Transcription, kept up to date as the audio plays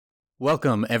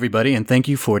Welcome, everybody, and thank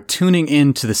you for tuning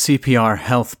in to the CPR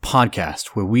Health Podcast,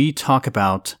 where we talk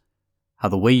about how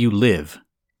the way you live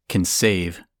can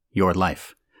save your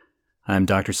life. I'm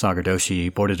Dr. Sagar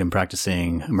Doshi, boarded and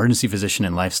practicing emergency physician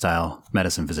and lifestyle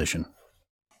medicine physician.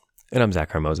 And I'm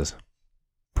Zach Harmoses,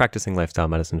 practicing lifestyle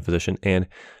medicine physician and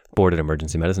boarded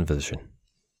emergency medicine physician.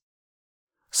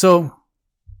 So,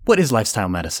 what is lifestyle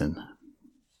medicine?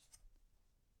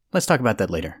 Let's talk about that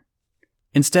later.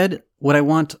 Instead, what I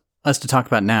want us to talk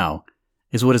about now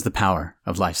is what is the power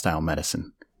of lifestyle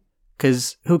medicine.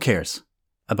 Because who cares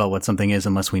about what something is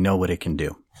unless we know what it can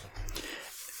do?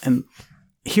 And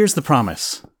here's the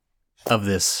promise of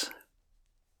this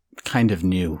kind of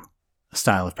new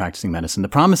style of practicing medicine. The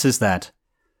promise is that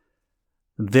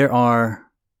there are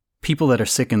people that are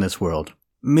sick in this world,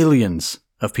 millions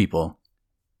of people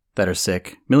that are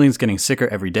sick, millions getting sicker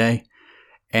every day,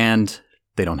 and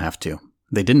they don't have to.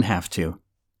 They didn't have to.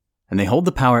 And they hold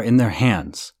the power in their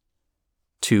hands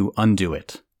to undo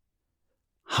it.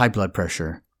 High blood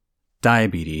pressure,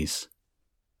 diabetes,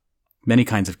 many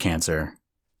kinds of cancer,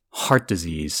 heart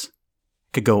disease,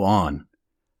 could go on.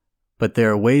 But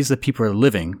there are ways that people are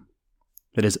living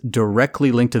that is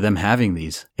directly linked to them having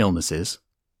these illnesses,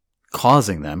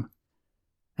 causing them,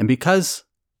 and because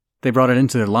they brought it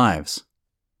into their lives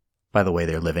by the way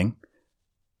they're living,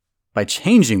 by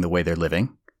changing the way they're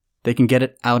living, they can get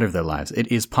it out of their lives.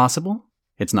 It is possible.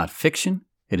 It's not fiction.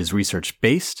 It is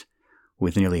research-based,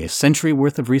 with nearly a century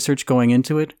worth of research going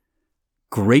into it.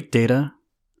 Great data,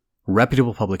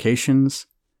 reputable publications,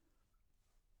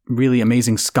 really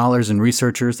amazing scholars and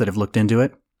researchers that have looked into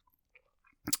it.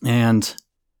 And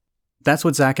that's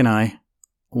what Zach and I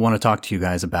want to talk to you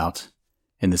guys about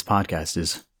in this podcast,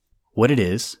 is what it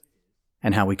is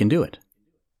and how we can do it.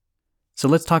 So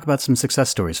let's talk about some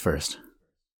success stories first.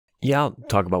 Yeah, I'll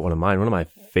talk about one of mine. One of my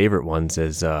favorite ones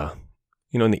is, in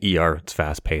the ER, it's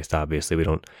fast-paced, obviously. We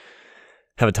don't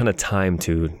have a ton of time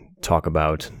to talk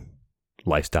about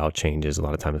lifestyle changes. A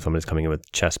lot of times if somebody's coming in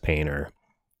with chest pain or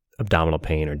abdominal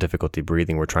pain or difficulty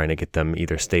breathing, we're trying to get them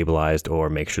either stabilized or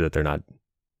make sure that they're not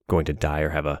going to die or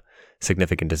have a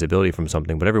significant disability from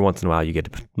something. But every once in a while, you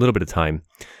get a little bit of time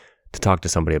to talk to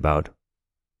somebody about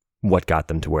what got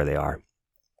them to where they are.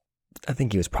 I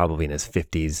think he was probably in his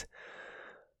 50s.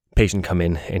 Patient come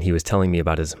in and he was telling me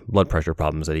about his blood pressure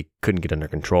problems that he couldn't get under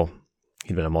control.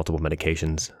 He'd been on multiple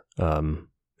medications.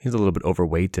 He's a little bit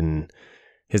overweight, and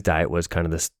his diet was kind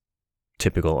of this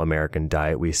typical American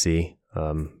diet we see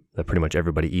that pretty much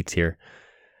everybody eats here.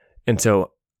 And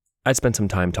so I spent some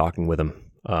time talking with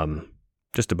him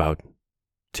just about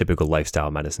typical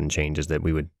lifestyle medicine changes that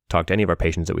we would talk to any of our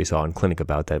patients that we saw in clinic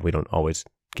about that we don't always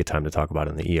get time to talk about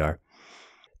in the ER.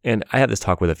 And I had this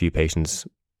talk with a few patients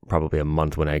probably a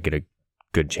month when I get a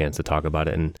good chance to talk about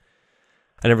it. And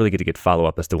I never really get to get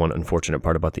follow-up. That's the one unfortunate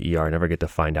part about the ER. I never get to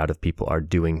find out if people are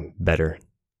doing better.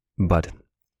 But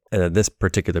this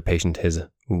particular patient, his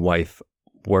wife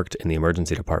worked in the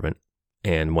emergency department.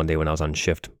 And one day when I was on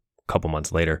shift, a couple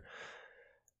months later,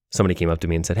 somebody came up to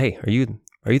me and said, "Hey, are you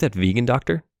that vegan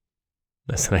doctor?"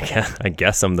 I said, I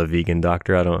guess I'm the vegan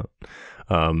doctor. I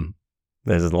don't,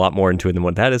 there's a lot more into it than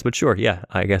what that is, but sure. Yeah,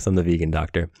 I guess I'm the vegan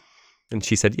doctor. And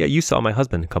she said, "Yeah, you saw my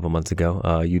husband a couple months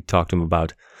ago. You talked to him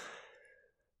about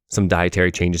some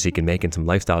dietary changes he can make and some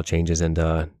lifestyle changes, and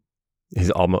he's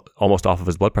almost off of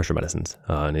his blood pressure medicines,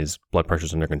 and his blood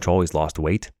pressure's under control. He's lost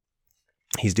weight.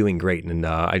 He's doing great, and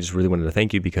I just really wanted to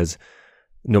thank you because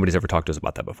nobody's ever talked to us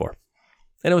about that before."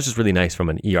 And it was just really nice from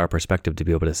an ER perspective to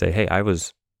be able to say, hey, I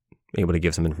was able to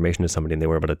give some information to somebody, and they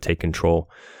were able to take control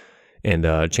and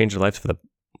change their lives for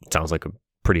sounds like a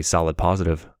pretty solid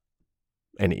positive.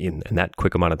 And in that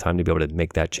quick amount of time to be able to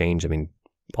make that change, I mean,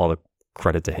 all the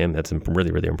credit to him. That's really,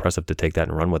 really impressive to take that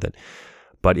and run with it.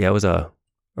 But yeah, it was a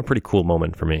pretty cool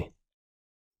moment for me.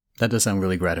 That does sound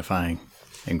really gratifying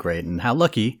and great. And how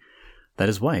lucky that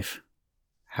his wife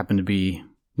happened to be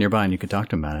nearby and you could talk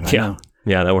to him about it.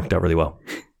 Yeah, that worked out really well.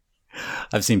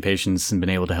 I've seen patients and been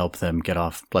able to help them get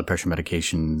off blood pressure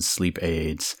medications, sleep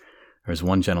aids. There was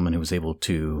one gentleman who was able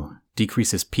to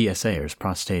decrease his PSA, or his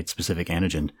prostate-specific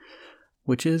antigen,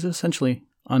 which is essentially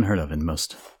unheard of in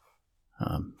most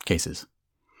cases.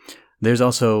 There's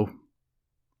also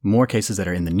more cases that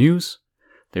are in the news.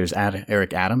 There's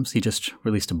Eric Adams. He just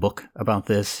released a book about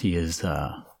this. He is,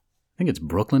 I think it's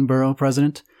Brooklyn Borough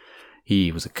president.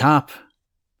 He was a cop.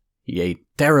 He ate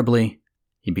terribly.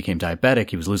 He became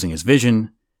diabetic. He was losing his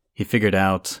vision. He figured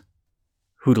out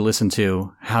who to listen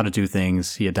to, how to do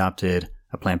things. He adopted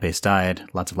a plant-based diet,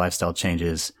 lots of lifestyle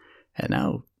changes, and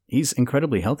now he's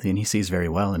incredibly healthy and he sees very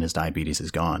well and his diabetes is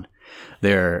gone.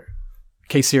 There are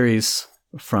case series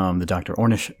from the Dr.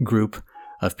 Ornish group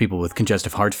of people with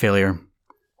congestive heart failure,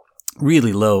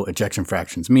 really low ejection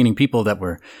fractions, meaning people that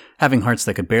were having hearts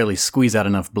that could barely squeeze out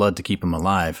enough blood to keep them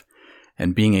alive,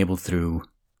 and being able, through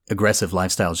aggressive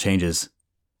lifestyle changes,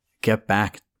 get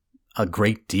back a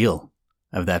great deal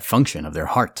of that function of their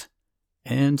heart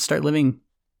and start living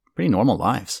pretty normal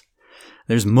lives.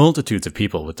 There's multitudes of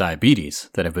people with diabetes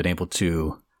that have been able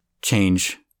to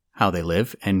change how they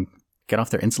live and get off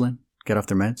their insulin, get off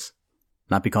their meds,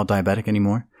 not be called diabetic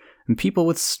anymore. And people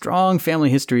with strong family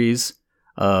histories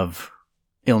of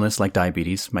illness like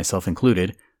diabetes, myself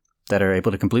included, that are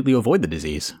able to completely avoid the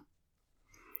disease.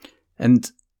 And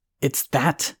it's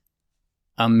that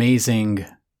amazing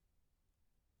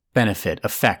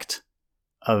effect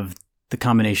of the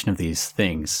combination of these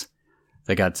things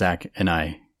that got Zach and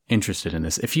I interested in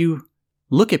this. If you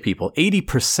look at people,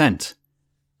 80%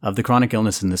 of the chronic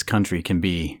illness in this country can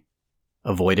be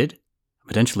avoided,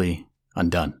 potentially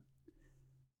undone.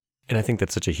 And I think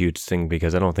that's such a huge thing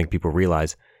because I don't think people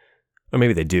realize, or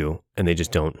maybe they do, and they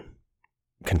just don't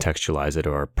contextualize it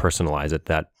or personalize it,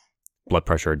 that blood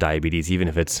pressure or diabetes, even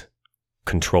if it's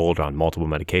controlled on multiple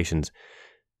medications,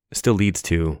 still leads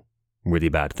to really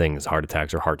bad things, heart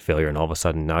attacks or heart failure. And all of a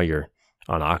sudden now you're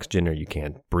on oxygen or you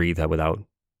can't breathe without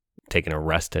taking a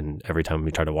rest. And every time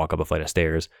you try to walk up a flight of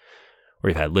stairs, or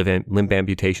you've had limb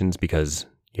amputations because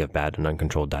you have bad and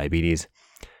uncontrolled diabetes.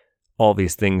 All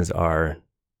these things are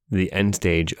the end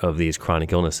stage of these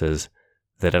chronic illnesses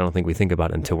that I don't think we think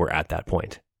about until we're at that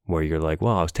point where you're like,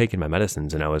 well, I was taking my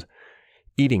medicines and I was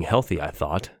eating healthy, I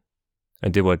thought. I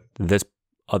did what this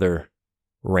other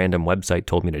random website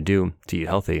told me to do to eat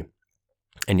healthy,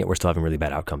 and yet we're still having really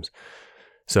bad outcomes.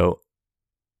 So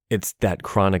it's that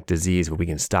chronic disease where we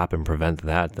can stop and prevent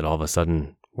that all of a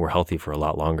sudden we're healthy for a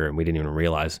lot longer and we didn't even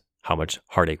realize how much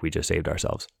heartache we just saved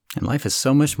ourselves. And life is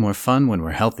so much more fun when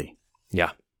we're healthy.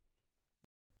 Yeah.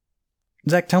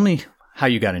 Zach, tell me how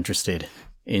you got interested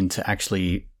into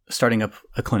actually starting up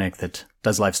a clinic that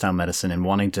does lifestyle medicine and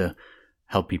wanting to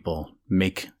help people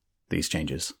make these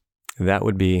changes. That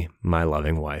would be my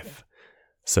loving wife.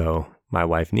 So my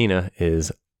wife, Nina,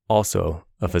 is also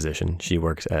a physician. She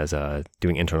works as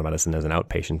doing internal medicine as an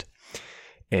outpatient.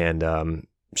 And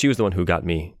she was the one who got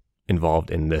me involved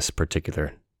in this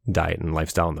particular diet and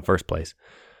lifestyle in the first place.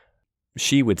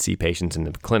 She would see patients in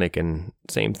the clinic and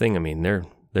same thing. I mean, they're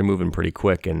moving pretty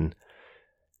quick and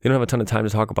they don't have a ton of time to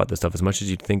talk about this stuff. As much as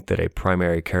you'd think that a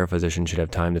primary care physician should have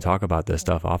time to talk about this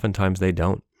stuff, oftentimes they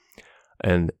don't.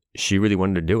 And she really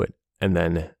wanted to do it. And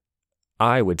then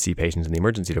I would see patients in the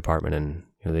emergency department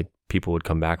and people would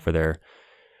come back for their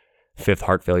 5th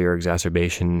heart failure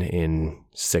exacerbation in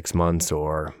 6 months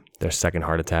or their 2nd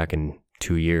heart attack in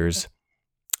 2 years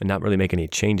and not really make any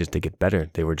changes to get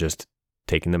better. They were just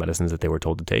taking the medicines that they were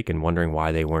told to take and wondering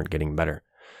why they weren't getting better.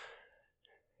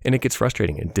 And it gets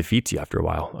frustrating. It defeats you after a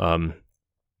while.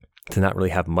 To not really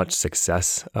have much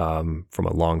success from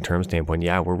a long-term standpoint.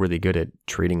 Yeah, we're really good at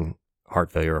treating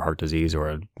heart failure or heart disease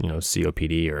or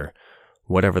COPD or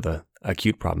whatever the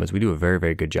acute problem is. We do a very,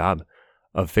 very good job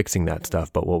of fixing that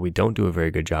stuff. But what we don't do a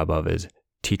very good job of is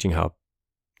teaching how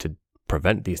to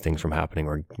prevent these things from happening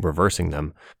or reversing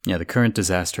them. Yeah, the current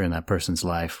disaster in that person's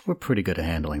life, we're pretty good at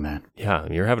handling that. Yeah,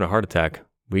 you're having a heart attack.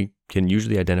 We can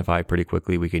usually identify pretty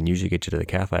quickly. We can usually get you to the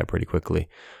cath lab pretty quickly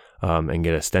and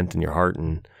get a stent in your heart.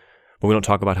 But we don't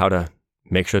talk about how to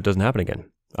make sure it doesn't happen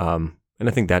again. And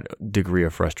I think that degree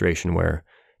of frustration where,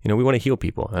 we want to heal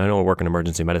people. And I know I work in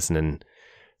emergency medicine and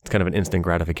it's kind of an instant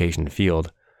gratification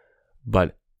field,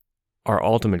 but our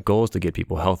ultimate goal is to get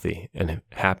people healthy and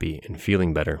happy and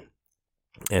feeling better.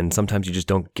 And sometimes you just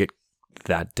don't get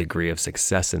that degree of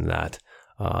success in that,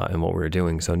 in what we're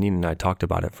doing. So Nina and I talked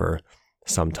about it for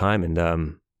some time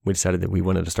and we decided that we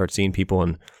wanted to start seeing people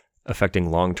and affecting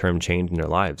long-term change in their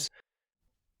lives.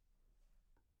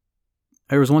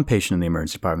 There was one patient in the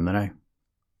emergency department that I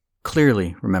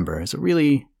clearly remember as a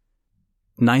really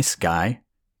nice guy.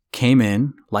 Came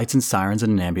in, lights and sirens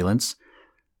in an ambulance.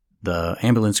 The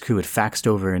ambulance crew had faxed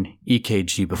over an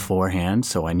EKG beforehand,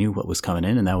 so I knew what was coming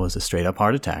in, and that was a straight-up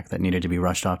heart attack that needed to be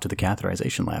rushed off to the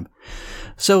catheterization lab.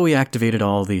 So we activated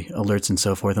all the alerts and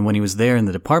so forth, and when he was there in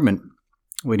the department,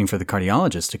 waiting for the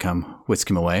cardiologist to come whisk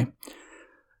him away,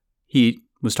 he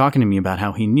was talking to me about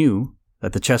how he knew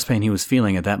that the chest pain he was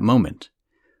feeling at that moment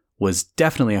was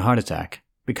definitely a heart attack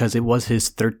because it was his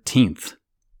 13th.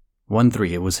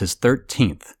 1-3, it was his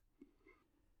 13th.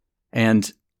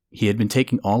 And he had been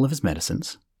taking all of his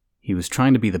medicines. He was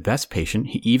trying to be the best patient.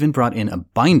 He even brought in a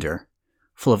binder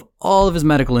full of all of his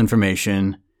medical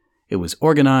information. It was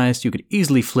organized. You could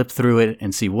easily flip through it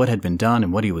and see what had been done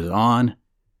and what he was on.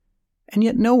 And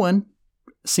yet no one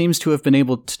seems to have been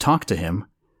able to talk to him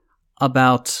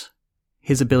about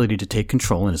his ability to take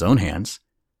control in his own hands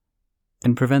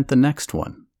and prevent the next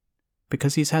one,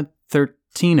 because he's had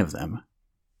 13 of them,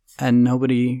 and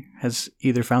nobody has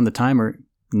either found the time or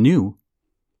knew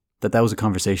that that was a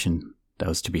conversation that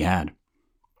was to be had.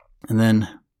 And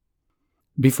then,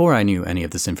 before I knew any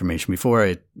of this information, before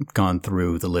I'd gone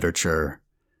through the literature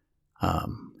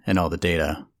and all the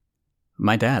data,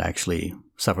 my dad actually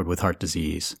suffered with heart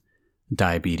disease,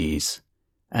 diabetes,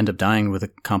 ended up dying with a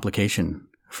complication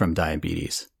from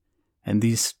diabetes. And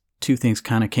these two things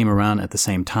kind of came around at the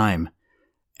same time,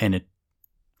 and it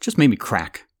just made me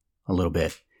crack a little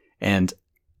bit. And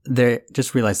there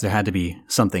just realized there had to be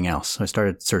something else. So I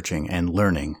started searching and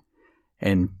learning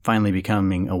and finally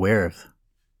becoming aware of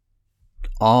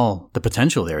all the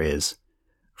potential there is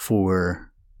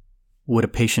for what a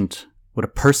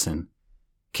person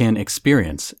can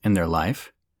experience in their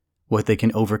life, what they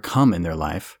can overcome in their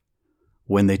life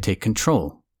when they take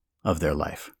control of their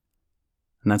life.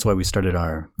 And that's why we started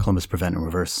our Columbus Prevent and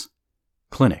Reverse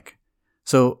clinic.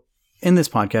 So in this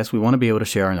podcast, we want to be able to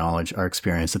share our knowledge, our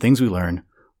experience, the things we learn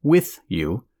with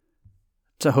you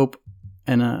to hope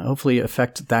and hopefully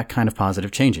affect that kind of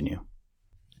positive change in you.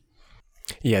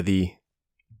 Yeah, the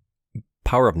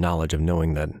power of knowledge, of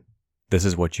knowing that this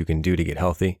is what you can do to get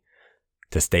healthy,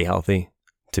 to stay healthy,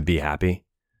 to be happy,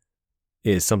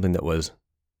 is something that was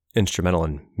instrumental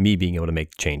in me being able to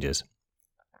make changes.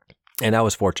 And I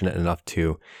was fortunate enough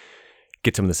to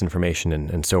get some of this information,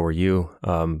 and so were you,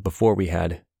 before we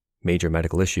had major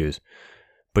medical issues.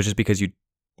 But just because you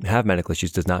have medical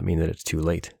issues does not mean that it's too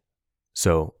late.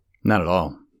 So, not at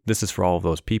all. This is for all of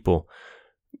those people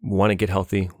who want to get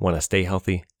healthy, want to stay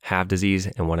healthy, have disease,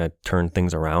 and want to turn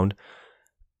things around.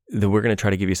 Then we're going to try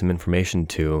to give you some information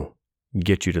to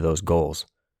get you to those goals,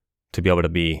 to be able to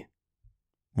be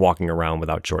walking around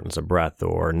without shortness of breath,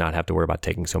 or not have to worry about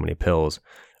taking so many pills,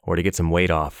 or to get some weight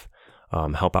off,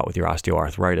 help out with your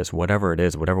osteoarthritis, whatever it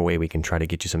is, whatever way we can try to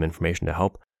get you some information to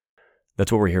help.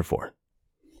 That's what we're here for.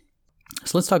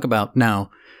 So let's talk about,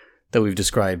 now that we've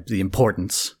described the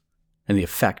importance and the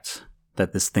effect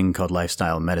that this thing called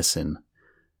lifestyle medicine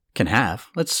can have,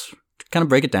 let's kind of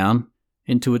break it down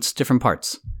into its different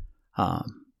parts.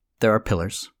 There are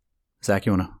pillars. Zach,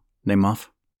 you want to name them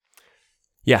off?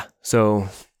 Yeah. So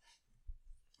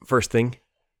first thing,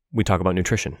 we talk about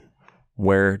nutrition.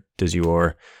 Where does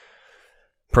your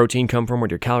protein come from? Where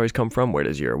do your calories come from? What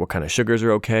kind of sugars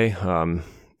are okay?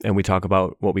 And we talk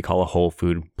about what we call a whole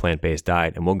food plant-based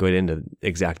diet, and we'll go into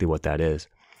exactly what that is.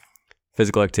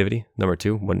 Physical activity, number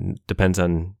 2, depends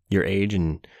on your age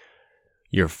and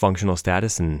your functional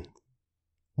status and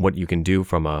what you can do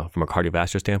from a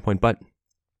cardiovascular standpoint, but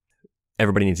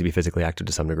everybody needs to be physically active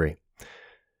to some degree.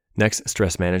 Next,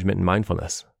 stress management and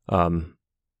mindfulness.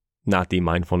 Not the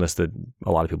mindfulness that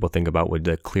a lot of people think about with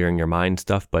the clearing your mind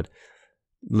stuff, but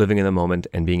living in the moment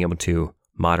and being able to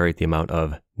moderate the amount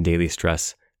of daily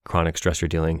stress, chronic stress you're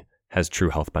dealing has true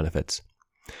health benefits.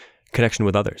 Connection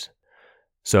with others.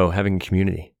 So having a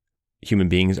community. Human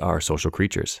beings are social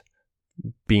creatures.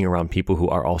 Being around people who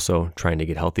are also trying to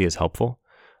get healthy is helpful.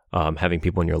 Having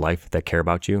people in your life that care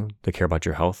about you, that care about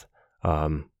your health,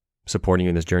 supporting you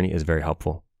in this journey is very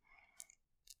helpful.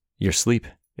 Your sleep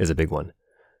is a big one.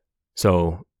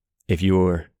 So if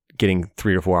you're getting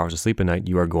 3 or 4 hours of sleep a night,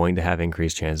 you are going to have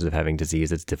increased chances of having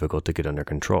disease that's difficult to get under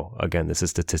control. Again, this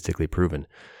is statistically proven.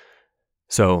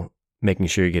 So making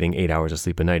sure you're getting 8 hours of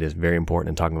sleep a night is very important.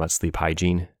 And talking about sleep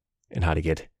hygiene and how to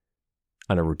get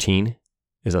on a routine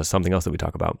is something else that we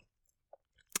talk about.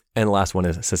 And the last one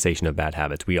is cessation of bad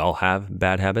habits. We all have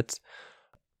bad habits.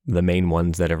 The main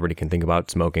ones that everybody can think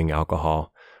about, smoking,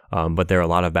 alcohol, but there are a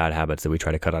lot of bad habits that we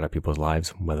try to cut out of people's lives,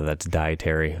 whether that's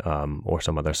dietary or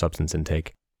some other substance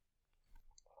intake.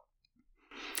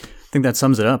 I think that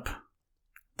sums it up.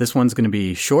 This one's going to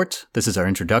be short. This is our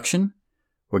introduction.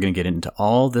 We're going to get into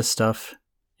all this stuff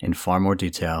in far more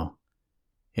detail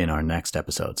in our next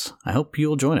episodes. I hope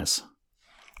you'll join us.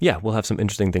 Yeah, we'll have some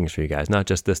interesting things for you guys. Not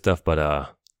just this stuff,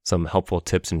 but some helpful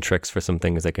tips and tricks for some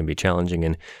things that can be challenging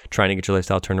in trying to get your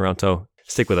lifestyle turned around. So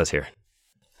stick with us here.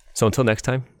 So until next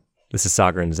time, this is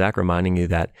Sagar and Zach reminding you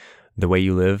that the way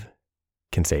you live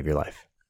can save your life.